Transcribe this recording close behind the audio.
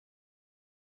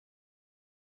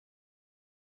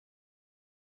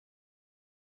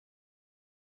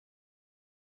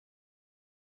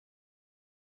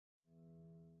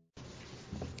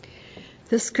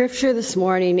The scripture this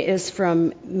morning is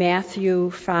from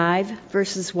Matthew 5,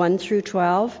 verses 1 through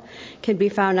 12. It can be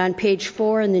found on page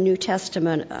 4 in the New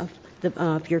Testament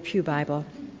of your Pew Bible.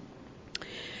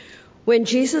 When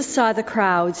Jesus saw the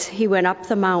crowds, he went up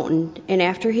the mountain, and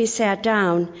after he sat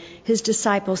down, his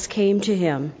disciples came to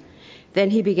him.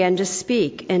 Then he began to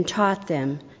speak and taught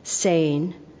them,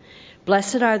 saying,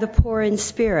 "Blessed are the poor in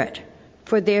spirit,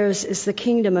 for theirs is the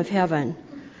kingdom of heaven.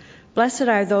 Blessed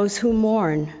are those who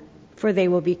mourn, for they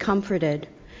will be comforted.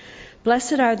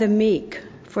 Blessed are the meek,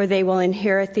 for they will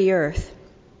inherit the earth.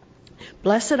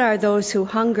 Blessed are those who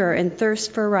hunger and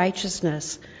thirst for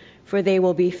righteousness, for they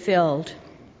will be filled.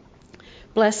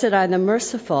 Blessed are the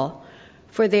merciful,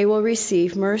 for they will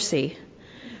receive mercy.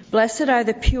 Blessed are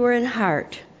the pure in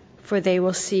heart, for they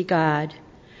will see God.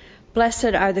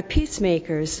 Blessed are the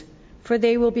peacemakers, for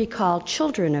they will be called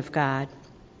children of God.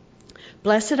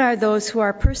 Blessed are those who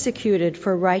are persecuted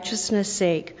for righteousness'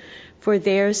 sake, for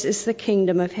theirs is the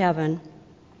kingdom of heaven.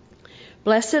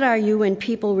 Blessed are you when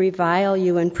people revile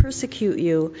you and persecute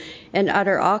you and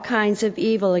utter all kinds of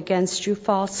evil against you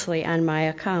falsely on my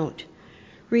account.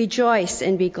 Rejoice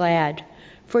and be glad,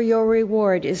 for your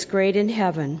reward is great in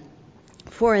heaven.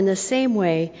 For in the same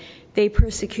way they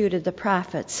persecuted the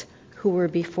prophets who were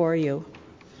before you."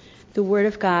 The word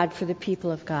of God for the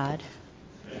people of God.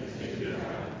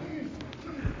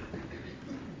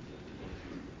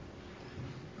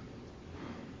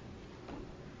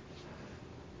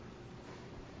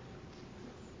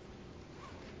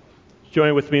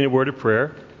 Join with me in a word of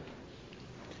prayer.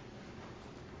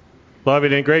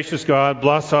 Loving and gracious God,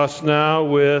 bless us now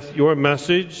with your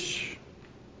message,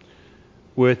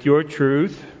 with your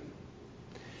truth.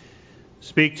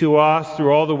 Speak to us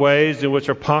through all the ways in which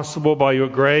are possible by your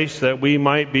grace, that we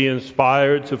might be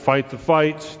inspired to fight the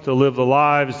fights, to live the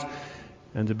lives,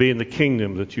 and to be in the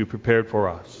kingdom that you prepared for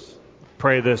us.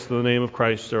 Pray this in the name of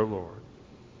Christ our Lord.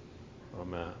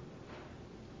 Amen.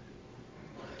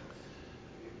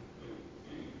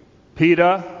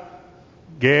 PETA,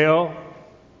 Gale,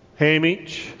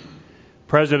 Hamish,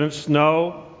 President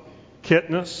Snow,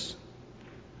 Kitness,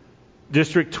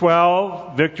 District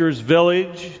 12, Victor's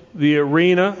Village, the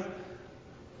Arena,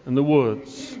 and the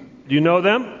Woods. Do you know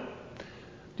them?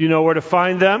 Do you know where to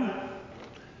find them?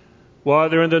 Well,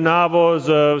 they're in the novels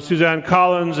of Suzanne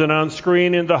Collins and on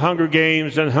screen in The Hunger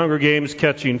Games and Hunger Games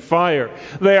Catching Fire.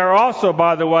 They are also,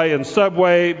 by the way, in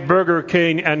Subway, Burger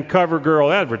King, and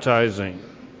CoverGirl advertising.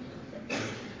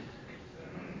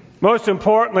 Most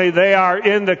importantly, they are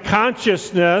in the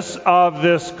consciousness of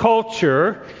this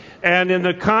culture and in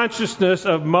the consciousness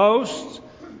of most,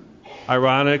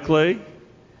 ironically,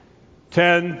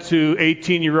 10 to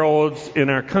 18-year-olds in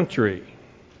our country.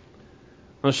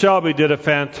 Well, Shelby did a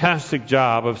fantastic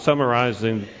job of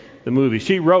summarizing the movie.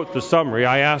 She wrote the summary.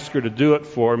 I asked her to do it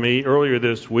for me earlier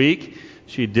this week.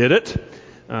 She did it.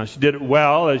 She did it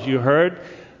well, as you heard.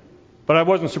 But I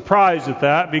wasn't surprised at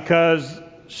that because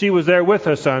she was there with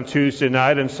us on Tuesday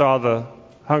night and saw the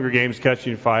Hunger Games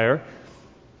Catching Fire.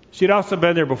 She'd also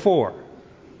been there before,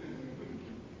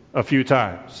 a few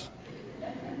times.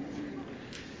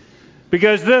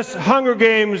 Because this Hunger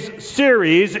Games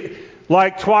series,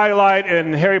 like Twilight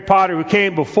and Harry Potter who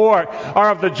came before it,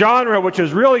 are of the genre which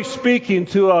is really speaking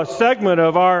to a segment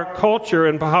of our culture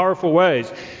in powerful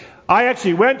ways. I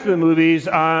actually went to the movies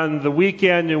on the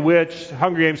weekend in which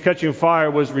Hunger Games Catching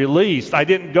Fire was released. I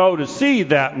didn't go to see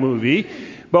that movie,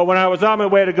 but when I was on my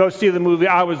way to go see the movie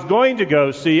I was going to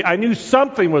go see, I knew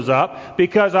something was up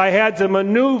because I had to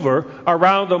maneuver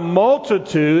around the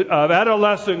multitude of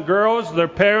adolescent girls, their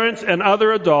parents, and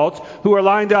other adults who were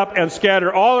lined up and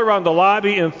scattered all around the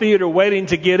lobby and theater waiting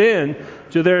to get in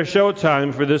to their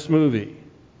showtime for this movie.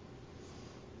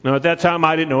 Now, at that time,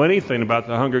 I didn't know anything about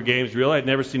the Hunger Games, really. I'd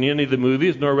never seen any of the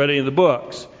movies, nor read any of the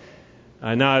books.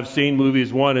 I now have seen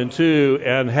movies 1 and 2,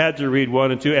 and had to read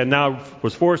 1 and 2, and now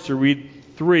was forced to read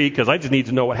 3, because I just need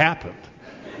to know what happened.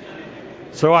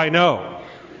 So I know.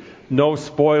 No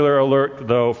spoiler alert,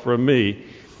 though, from me.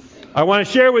 I want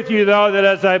to share with you, though, that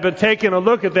as I've been taking a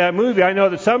look at that movie, I know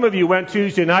that some of you went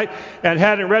Tuesday night and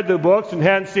hadn't read the books and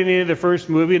hadn't seen any of the first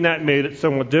movie, and that made it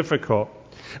somewhat difficult.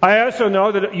 I also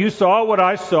know that you saw what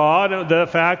I saw, the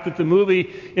fact that the movie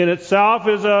in itself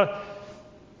is a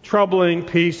troubling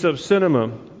piece of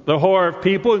cinema. The horror of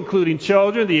people, including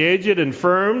children, the aged,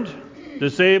 infirmed,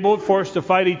 disabled, forced to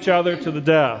fight each other to the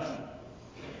death.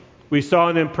 We saw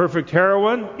an imperfect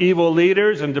heroine, evil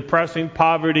leaders, and depressing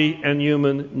poverty and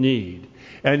human need.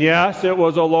 And yes, it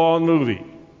was a long movie.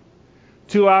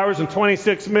 2 hours and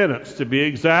 26 minutes to be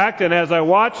exact, and as I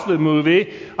watched the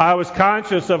movie, I was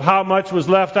conscious of how much was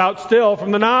left out still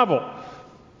from the novel.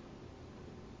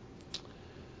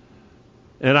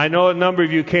 And I know a number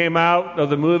of you came out of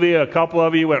the movie. A couple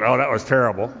of you went, "Oh, that was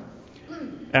terrible."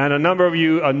 And a number of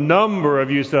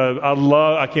you said,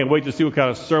 I can't wait to see what kind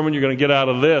of sermon you're going to get out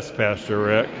of this, Pastor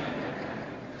Rick.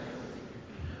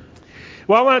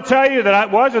 Well, I want to tell you that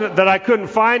it wasn't that I couldn't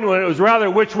find one. It was rather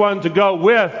which one to go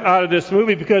with out of this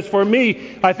movie, because for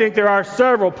me, I think there are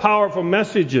several powerful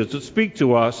messages that speak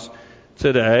to us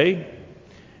today,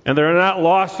 and they're not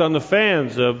lost on the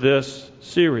fans of this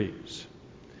series.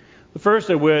 The first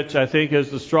of which, I think, is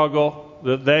the struggle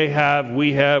that they have,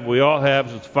 we all have,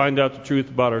 is to find out the truth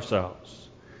about ourselves.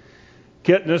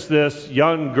 Katniss, this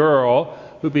young girl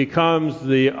who becomes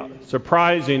the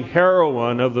surprising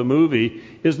heroine of the movie,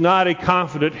 is not a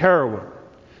confident heroine.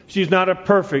 She's not a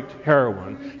perfect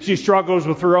heroine. She struggles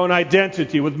with her own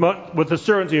identity, with the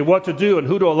certainty of what to do and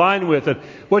who to align with and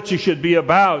what she should be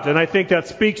about. And I think that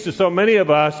speaks to so many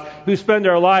of us who spend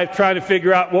our life trying to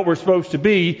figure out what we're supposed to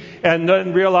be and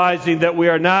then realizing that we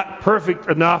are not perfect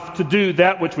enough to do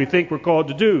that which we think we're called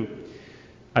to do.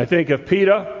 I think of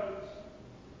Peeta,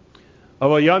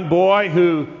 of a young boy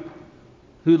who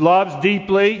loves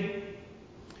deeply,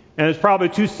 and is probably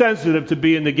too sensitive to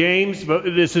be in the games, but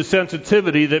it is his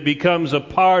sensitivity that becomes a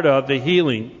part of the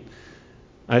healing.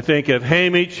 I think of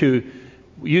Haymitch, who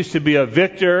used to be a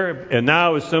victor and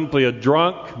now is simply a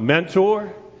drunk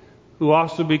mentor, who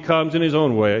also becomes in his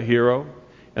own way a hero.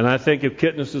 And I think of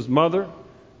Katniss's mother,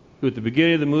 who at the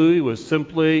beginning of the movie was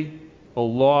simply a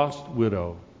lost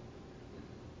widow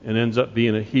and ends up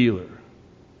being a healer.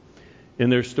 In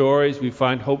their stories, we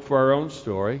find hope for our own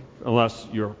story, unless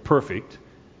you're perfect.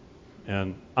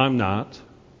 And I'm not.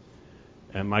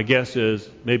 And my guess is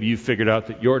maybe you figured out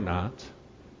that you're not.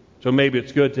 So maybe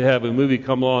it's good to have a movie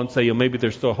come along and say, maybe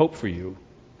there's still hope for you.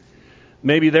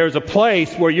 Maybe there's a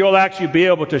place where you'll actually be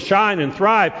able to shine and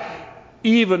thrive,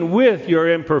 even with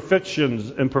your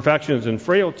imperfections and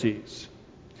frailties.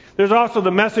 There's also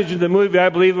the message in the movie, I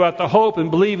believe, about the hope and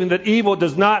believing that evil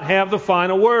does not have the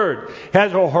final word.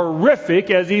 As horrific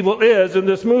as evil is in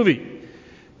this movie.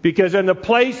 Because in the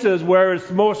places where it's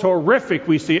most horrific,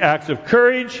 we see acts of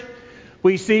courage.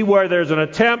 We see where there's an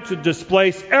attempt to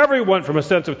displace everyone from a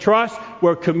sense of trust,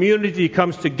 where community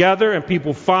comes together and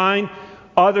people find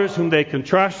others whom they can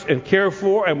trust and care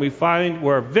for, and we find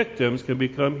where victims can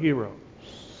become heroes.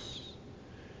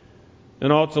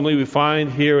 And ultimately, we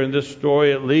find here in this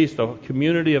story, at least, a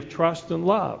community of trust and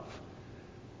love.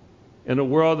 In a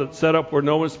world that's set up where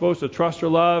no one's supposed to trust or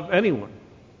love anyone.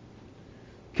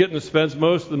 Katniss spends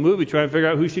most of the movie trying to figure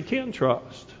out who she can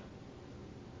trust.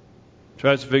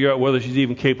 Tries to figure out whether she's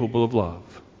even capable of love.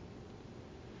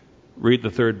 Read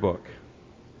the third book.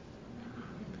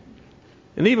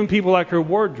 And even people like her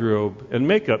wardrobe and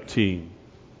makeup team,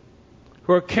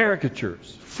 who are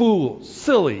caricatures, fools,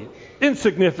 silly,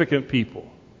 insignificant people,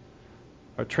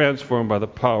 are transformed by the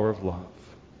power of love.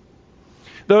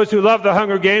 Those who love the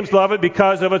Hunger Games love it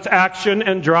because of its action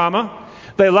and drama.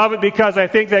 They love it because I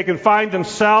think they can find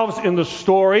themselves in the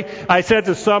story. I said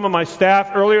to some of my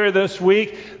staff earlier this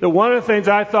week that one of the things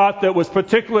I thought that was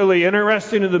particularly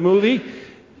interesting in the movie,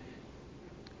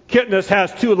 Katniss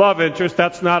has two love interests.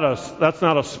 That's not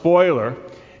a spoiler.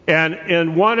 And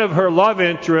in one of her love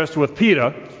interests with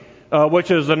Peeta,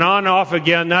 which is an on-off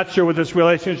again, not sure what this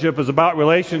relationship is about,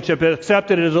 except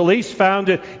that it is at least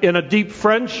founded in a deep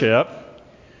friendship.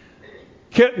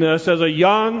 Katniss, as a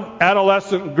young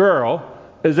adolescent girl,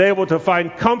 is able to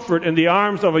find comfort in the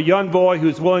arms of a young boy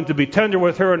who's willing to be tender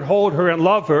with her and hold her and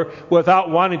love her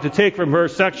without wanting to take from her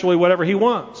sexually whatever he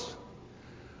wants.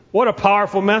 What a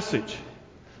powerful message.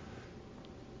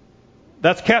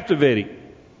 That's captivating.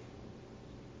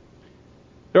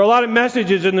 There are a lot of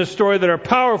messages in this story that are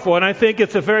powerful, and I think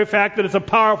it's the very fact that it's a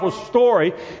powerful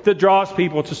story that draws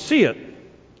people to see it.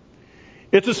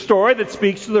 It's a story that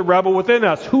speaks to the rebel within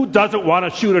us. Who doesn't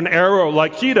want to shoot an arrow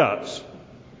like she does?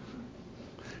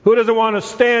 Who doesn't want to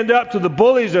stand up to the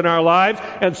bullies in our lives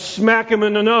and smack them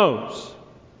in the nose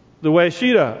the way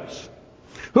she does?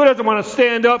 Who doesn't want to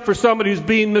stand up for somebody who's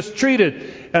being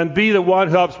mistreated and be the one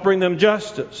who helps bring them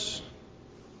justice?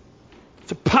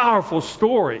 It's a powerful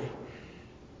story,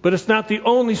 but it's not the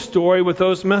only story with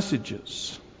those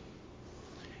messages.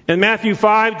 In Matthew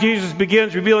 5, Jesus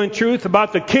begins revealing truth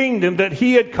about the kingdom that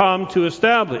he had come to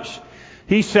establish.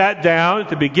 He sat down at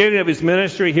the beginning of his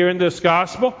ministry here in this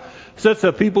gospel, sets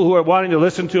the people who are wanting to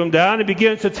listen to him down, and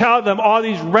begins to tell them all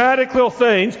these radical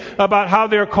things about how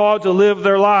they're called to live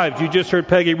their lives. You just heard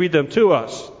Peggy read them to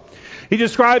us. He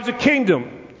describes a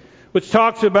kingdom which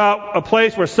talks about a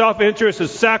place where self-interest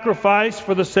is sacrificed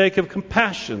for the sake of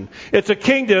compassion. It's a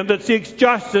kingdom that seeks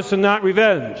justice and not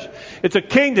revenge. It's a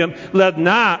kingdom led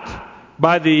not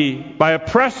by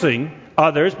oppressing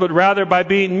others, but rather by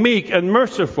being meek and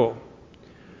merciful.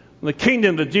 The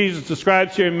kingdom that Jesus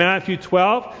describes here in Matthew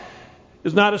 12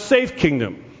 is not a safe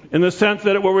kingdom, in the sense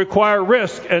that it will require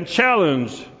risk and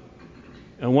challenge,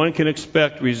 and one can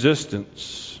expect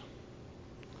resistance.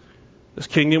 This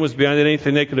kingdom was beyond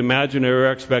anything they could imagine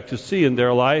or expect to see in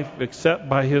their life, except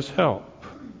by His help.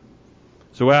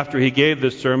 So after He gave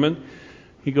this sermon,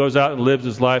 He goes out and lives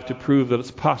His life to prove that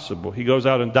it's possible. He goes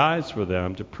out and dies for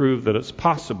them to prove that it's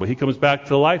possible. He comes back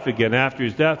to life again after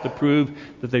His death to prove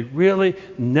that they really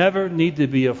never need to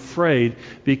be afraid,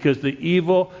 because the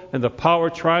evil and the power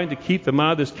trying to keep them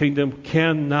out of this kingdom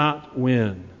cannot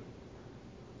win.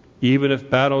 Even if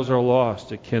battles are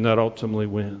lost, it cannot ultimately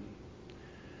win.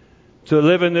 To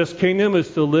live in this kingdom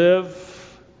is to live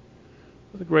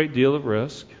with a great deal of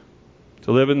risk.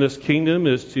 To live in this kingdom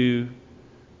is to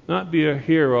not be a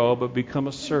hero, but become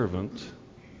a servant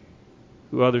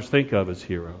who others think of as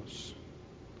heroes.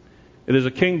 It is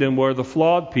a kingdom where the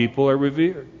flawed people are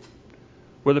revered,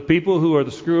 where the people who are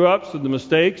the screw-ups and the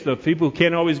mistakes, the people who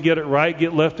can't always get it right,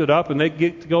 get lifted up, and they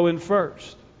get to go in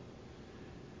first.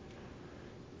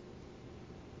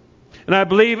 And I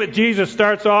believe that Jesus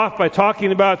starts off by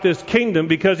talking about this kingdom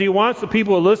because He wants the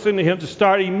people who listen to Him to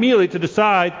start immediately to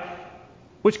decide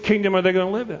which kingdom are they going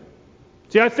to live in.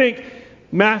 See, I think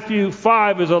Matthew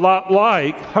 5 is a lot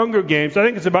like Hunger Games. I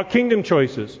think it's about kingdom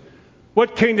choices.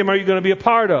 What kingdom are you going to be a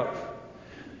part of?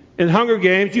 In Hunger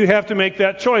Games, you have to make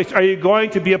that choice. Are you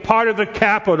going to be a part of the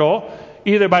capital,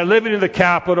 either by living in the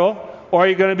capital, or are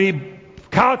you going to be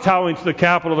kowtowing to the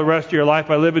capital the rest of your life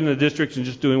by living in the districts and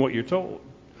just doing what you're told?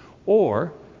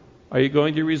 Or are you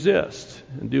going to resist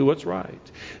and do what's right?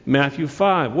 Matthew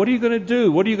 5, what are you going to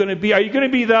do? What are you going to be? Are you going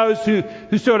to be those who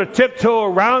sort of tiptoe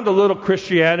around a little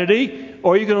Christianity?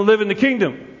 Or are you going to live in the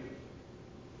kingdom?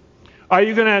 Are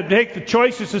you going to make the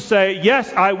choices to say,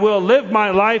 yes, I will live my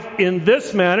life in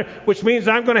this manner, which means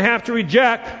I'm going to have to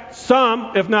reject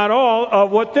some, if not all,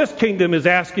 of what this kingdom is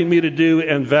asking me to do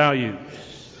and values.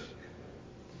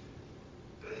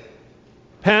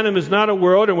 Panem is not a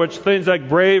world in which things like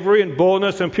bravery and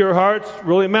boldness and pure hearts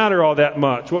really matter all that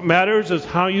much. What matters is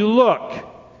how you look.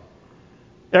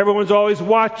 Everyone's always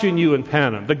watching you in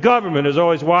Panem. The government is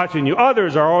always watching you.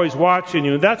 Others are always watching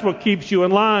you. And that's what keeps you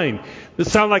in line. Does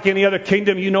this sound like any other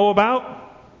kingdom you know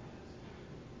about?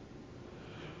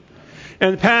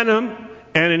 In Panem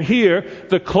and in here,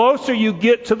 the closer you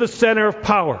get to the center of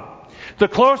power, the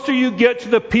closer you get to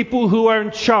the people who are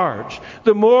in charge,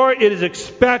 the more it is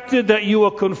expected that you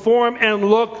will conform and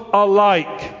look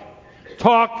alike,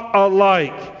 talk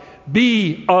alike,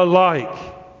 be alike.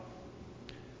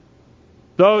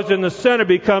 Those in the center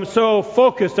become so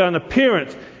focused on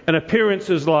appearance, and appearance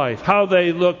is life. How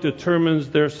they look determines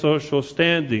their social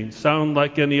standing. Sound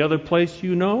like any other place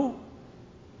you know?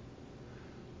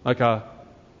 Like a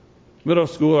middle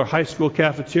school or high school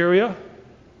cafeteria?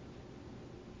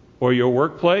 Or your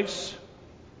workplace?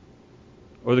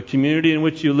 Or the community in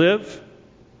which you live?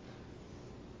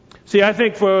 See, I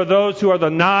think for those who are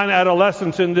the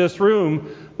non-adolescents in this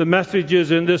room, the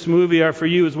messages in this movie are for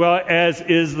you as well, as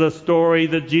is the story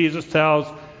that Jesus tells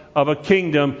of a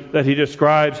kingdom that He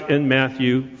describes in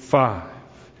Matthew 5.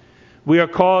 We are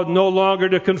called no longer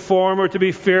to conform or to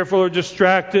be fearful or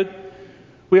distracted.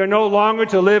 We are no longer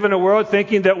to live in a world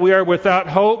thinking that we are without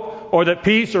hope, or that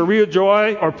peace or real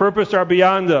joy or purpose are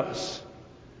beyond us.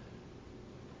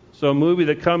 So a movie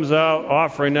that comes out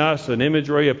offering us an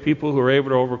imagery of people who are able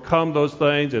to overcome those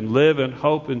things and live in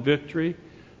hope and victory,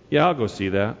 yeah, I'll go see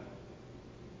that.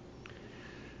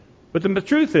 But the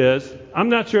truth is, I'm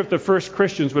not sure if the first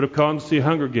Christians would have gone to see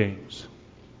Hunger Games,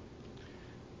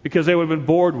 because they would have been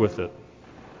bored with it.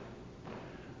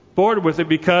 Bored with it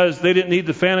because they didn't need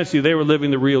the fantasy. They were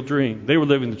living the real dream. They were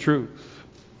living the truth.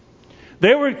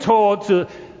 They were told to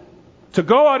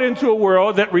go out into a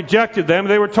world that rejected them.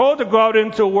 They were told to go out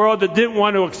into a world that didn't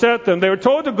want to accept them. They were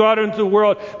told to go out into a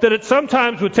world that it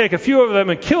sometimes would take a few of them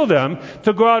and kill them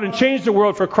to go out and change the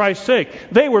world for Christ's sake.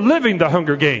 They were living the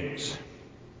Hunger Games.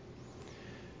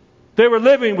 They were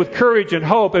living with courage and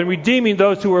hope and redeeming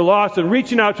those who were lost and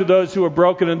reaching out to those who were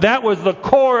broken. And that was the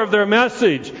core of their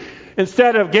message.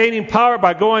 Instead of gaining power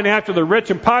by going after the rich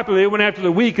and popular, they went after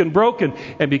the weak and broken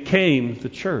and became the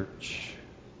church.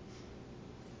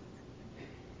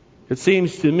 It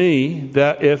seems to me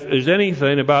that if there's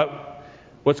anything about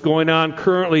what's going on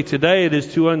currently today, it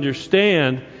is to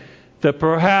understand that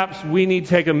perhaps we need to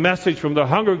take a message from the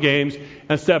Hunger Games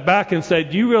and step back and say,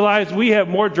 do you realize we have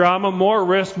more drama, more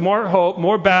risk, more hope,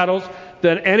 more battles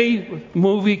than any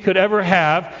movie could ever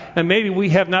have, and maybe we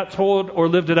have not told or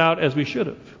lived it out as we should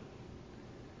have.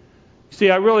 See,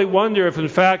 I really wonder if, in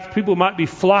fact, people might be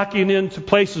flocking into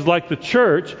places like the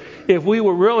church if we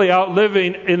were really out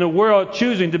living in the world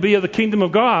choosing to be of the kingdom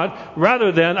of God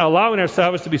rather than allowing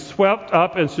ourselves to be swept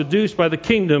up and seduced by the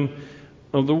kingdom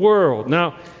of the world.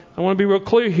 Now, I want to be real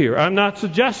clear here. I'm not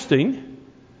suggesting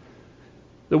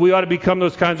that we ought to become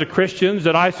those kinds of Christians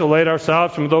that isolate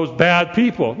ourselves from those bad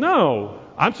people. No.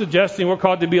 I'm suggesting we're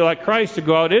called to be like Christ, to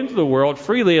go out into the world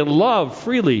freely and love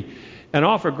freely and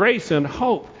offer grace and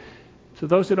hope to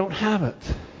those who don't have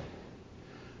it,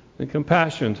 and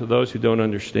compassion to those who don't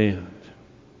understand.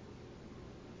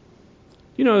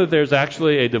 You know that there's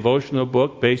actually a devotional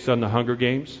book based on the Hunger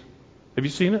Games? Have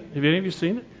you seen it? Have any of you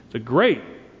seen it? It's a great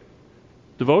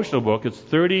devotional book. It's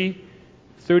 30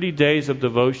 days of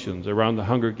devotions around the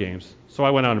Hunger Games. So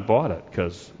I went out and bought it,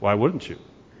 because why wouldn't you?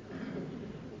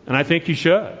 And I think you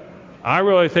should. I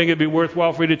really think it'd be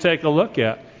worthwhile for you to take a look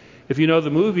at. If you know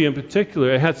the movie in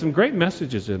particular, it had some great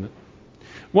messages in it.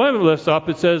 One of them lifts up,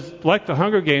 it says, like the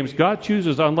Hunger Games, God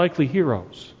chooses unlikely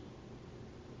heroes.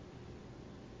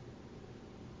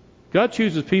 God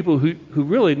chooses people who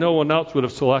really no one else would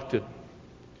have selected.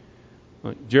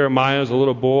 Like Jeremiah as a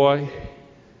little boy,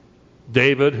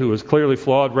 David, who was clearly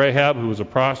flawed, Rahab, who was a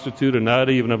prostitute and not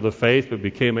even of the faith, but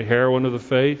became a heroine of the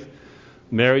faith,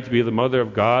 Mary to be the mother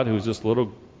of God, who was this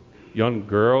little young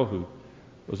girl who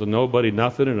was a nobody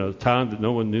nothing in a town that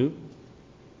no one knew.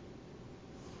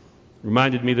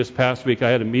 Reminded me this past week, I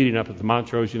had a meeting up at the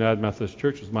Montrose United Methodist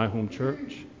Church. It was my home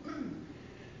church.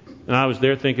 And I was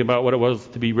there thinking about what it was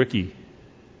to be Ricky.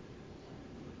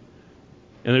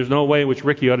 And there's no way in which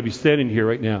Ricky ought to be standing here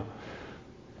right now.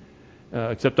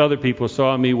 Except other people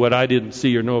saw in me what I didn't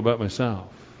see or know about myself.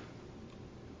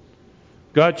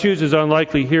 God chooses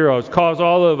unlikely heroes, calls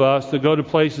all of us to go to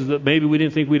places that maybe we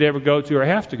didn't think we'd ever go to or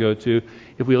have to go to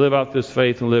if we live out this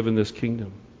faith and live in this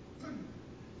kingdom.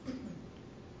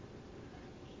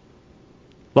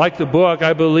 Like the book,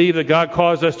 I believe that God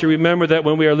calls us to remember that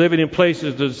when we are living in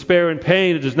places of despair and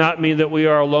pain, it does not mean that we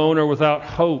are alone or without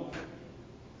hope.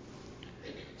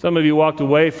 Some of you walked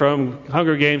away from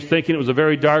Hunger Games thinking it was a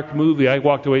very dark movie. I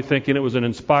walked away thinking it was an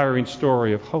inspiring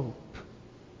story of hope.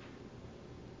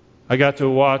 I got to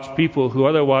watch people who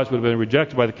otherwise would have been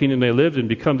rejected by the kingdom they lived in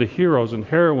become the heroes and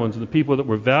heroines and the people that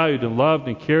were valued and loved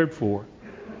and cared for.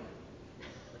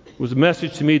 It was a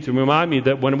message to me to remind me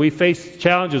that when we face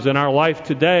challenges in our life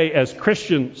today as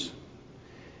Christians,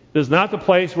 it is not the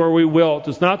place where we wilt.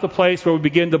 It's not the place where we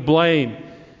begin to blame.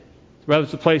 Rather,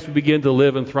 it's the place we begin to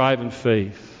live and thrive in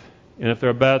faith. And if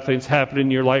there are bad things happening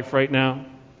in your life right now,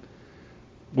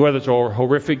 whether it's a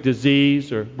horrific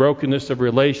disease or brokenness of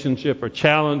relationship or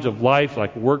challenge of life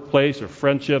like workplace or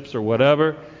friendships or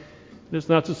whatever, it's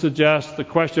not to suggest the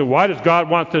question, why does God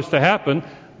want this to happen?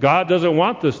 God doesn't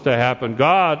want this to happen.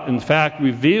 God, in fact,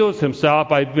 reveals himself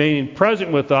by being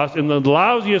present with us in the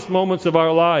lousiest moments of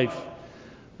our life.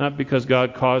 Not because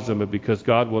God caused them, but because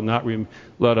God will not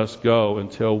let us go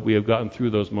until we have gotten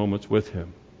through those moments with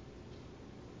him.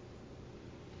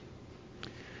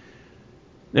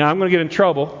 Now, I'm going to get in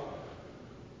trouble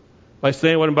by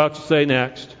saying what I'm about to say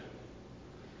next.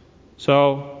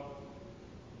 So,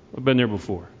 I've been there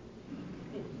before.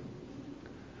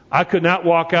 I could not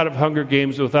walk out of Hunger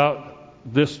Games without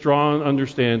this strong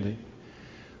understanding.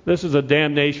 This is a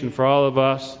damnation for all of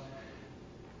us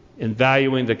in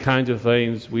valuing the kinds of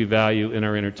things we value in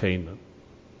our entertainment.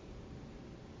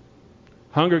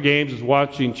 Hunger Games is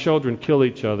watching children kill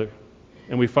each other,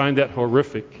 and we find that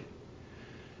horrific.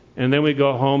 And then we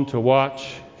go home to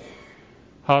watch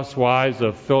housewives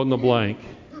of fill in the blank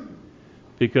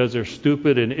because they're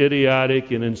stupid and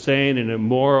idiotic and insane and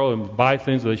immoral and buy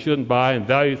things that they shouldn't buy and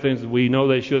value things that we know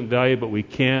they shouldn't value, but we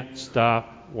can't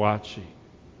stop watching.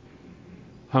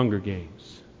 Hunger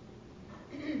Games.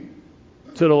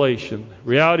 Titillation.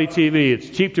 Reality TV, it's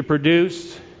cheap to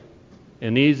produce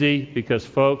and easy because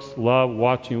folks love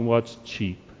watching what's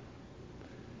cheap.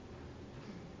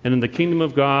 And in the kingdom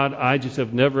of God, I just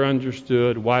have never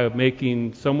understood why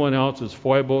making someone else's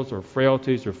foibles or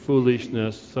frailties or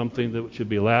foolishness something that should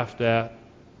be laughed at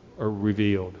or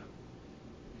revealed.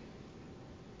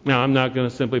 Now, I'm not going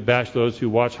to simply bash those who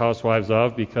watch Housewives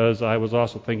of, because I was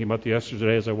also thinking about the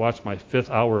yesterday as I watched my 5th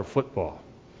hour of football.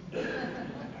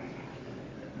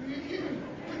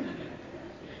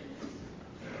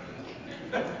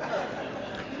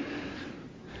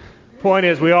 Point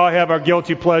is, we all have our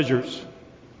guilty pleasures.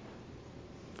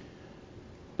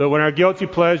 But when our guilty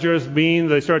pleasures mean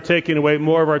they start taking away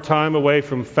more of our time away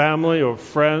from family or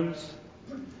friends,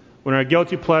 when our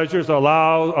guilty pleasures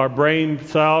allow our brain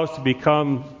cells to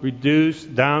become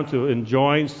reduced down to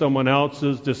enjoying someone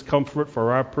else's discomfort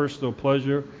for our personal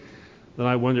pleasure, then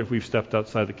I wonder if we've stepped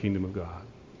outside the kingdom of God.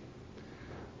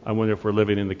 I wonder if we're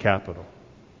living in the capital.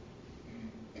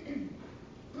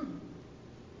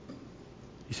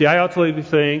 You see, I ultimately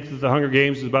think that the Hunger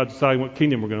Games is about deciding what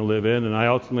kingdom we're going to live in, and I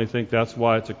ultimately think that's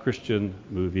why it's a Christian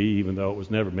movie, even though it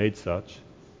was never made such.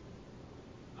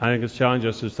 I think it's challenging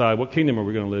us to decide what kingdom are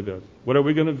we going to live in. What are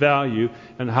we going to value,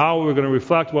 and how are we going to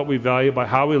reflect what we value by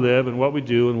how we live and what we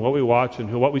do and what we watch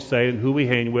and what we say and who we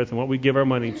hang with and what we give our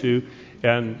money to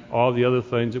and all the other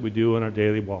things that we do in our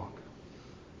daily walk.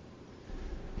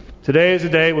 Today is a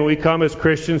day when we come as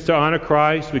Christians to honor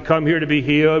Christ. We come here to be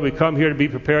healed. We come here to be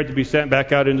prepared to be sent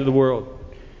back out into the world.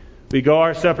 We go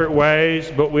our separate ways,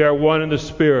 but we are one in the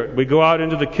Spirit. We go out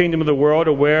into the kingdom of the world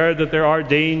aware that there are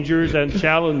dangers and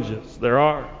challenges. There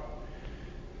are.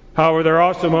 However, there are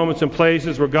also moments and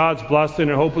places where God's blessing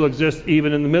and hope will exist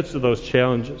even in the midst of those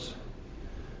challenges.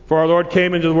 For our Lord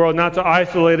came into the world not to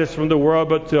isolate us from the world,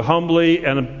 but to humbly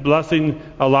and a blessing,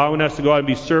 allowing us to go out and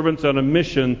be servants on a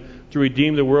mission to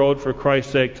redeem the world for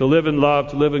Christ's sake, to live in love,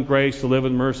 to live in grace, to live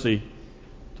in mercy,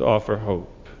 to offer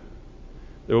hope.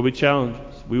 There will be challenges.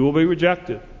 We will be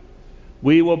rejected.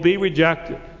 We will be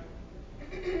rejected.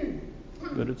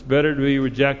 But it's better to be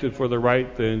rejected for the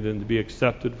right thing than to be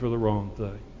accepted for the wrong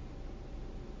thing.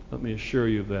 Let me assure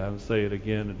you of that and say it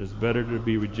again. It is better to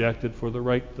be rejected for the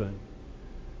right thing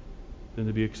than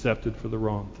to be accepted for the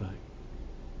wrong thing.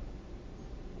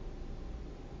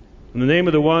 In the name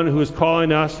of the one who is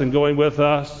calling us and going with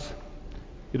us,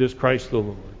 it is Christ the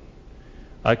Lord.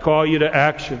 I call you to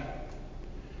action.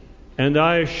 And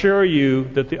I assure you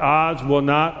that the odds will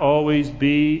not always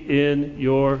be in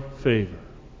your favor.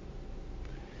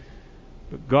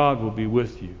 But God will be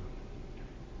with you.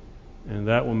 And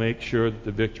that will make sure that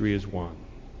the victory is won.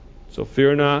 So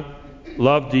fear not,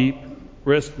 love deep,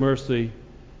 risk mercy,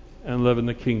 and live in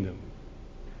the kingdom.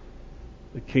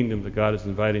 The kingdom that God is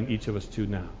inviting each of us to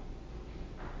now.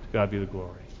 To God be the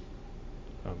glory.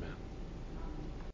 Amen.